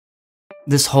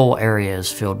This whole area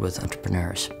is filled with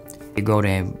entrepreneurs. You go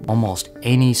to almost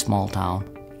any small town,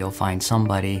 you'll find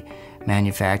somebody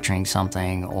manufacturing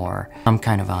something or some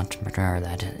kind of entrepreneur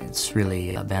that it's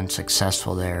really been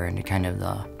successful there and kind of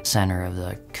the center of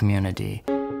the community.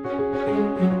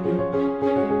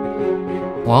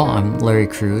 Well, I'm Larry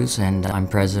Cruz and I'm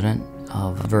president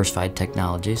of Diversified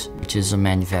Technologies, which is a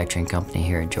manufacturing company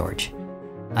here in George.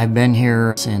 I've been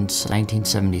here since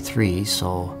 1973,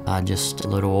 so just a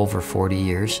little over 40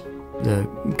 years. The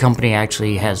company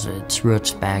actually has its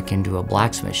roots back into a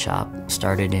blacksmith shop,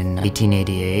 started in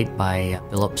 1888 by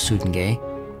Philip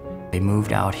Sudenga. They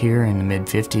moved out here in the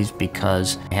mid-50s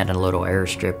because they had a little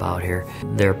airstrip out here.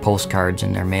 Their postcards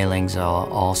and their mailings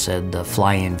all said the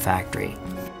fly-in factory.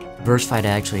 Diversified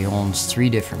actually owns 3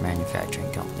 different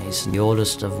manufacturing companies, the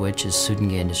oldest of which is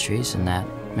Sudenga Industries, and that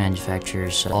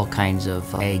manufactures all kinds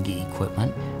of ag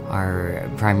equipment. Our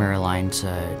primary lines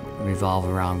revolve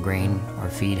around grain or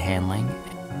feed handling.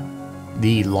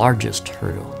 The largest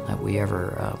hurdle that we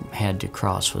ever had to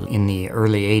cross was in the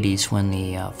early 80s when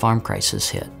the farm crisis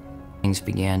hit. Things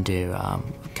began to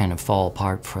kind of fall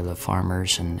apart for the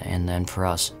farmers and then for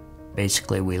us.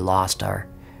 Basically, we lost our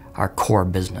core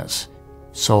business.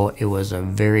 So it was a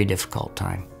very difficult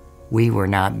time. We were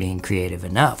not being creative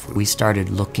enough. We started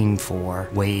looking for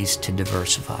ways to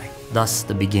diversify, thus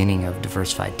the beginning of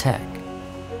Diversified Tech.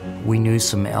 We knew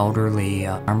some elderly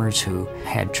farmers who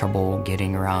had trouble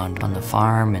getting around on the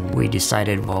farm, and we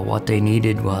decided, well, what they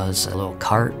needed was a little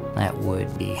cart that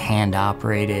would be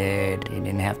hand-operated. You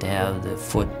didn't have to have the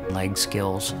foot and leg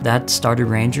skills. That started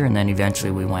Ranger, and then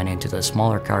eventually we went into the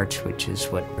smaller carts, which is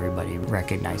what everybody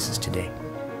recognizes today.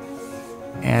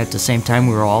 At the same time,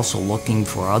 we were also looking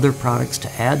for other products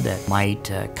to add that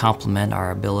might complement our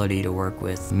ability to work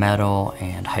with metal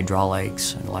and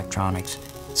hydraulics and electronics.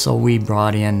 So we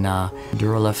brought in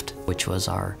Dur-A-Lift, which was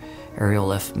our aerial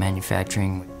lift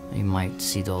manufacturing. You might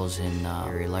see those in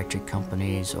your electric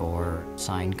companies or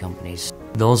sign companies.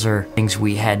 Those are things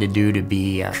we had to do to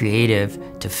be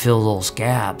creative to fill those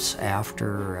gaps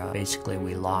after basically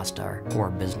we lost our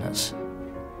core business.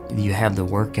 You have the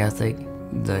work ethic,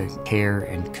 the care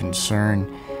and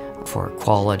concern for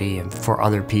quality and for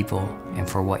other people and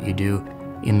for what you do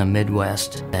in the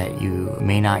Midwest that you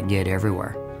may not get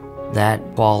everywhere. That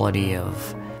quality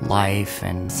of life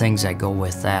and things that go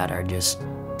with that are just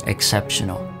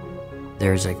exceptional.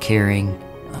 There's a caring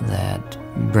that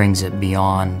brings it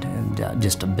beyond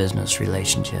just a business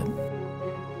relationship.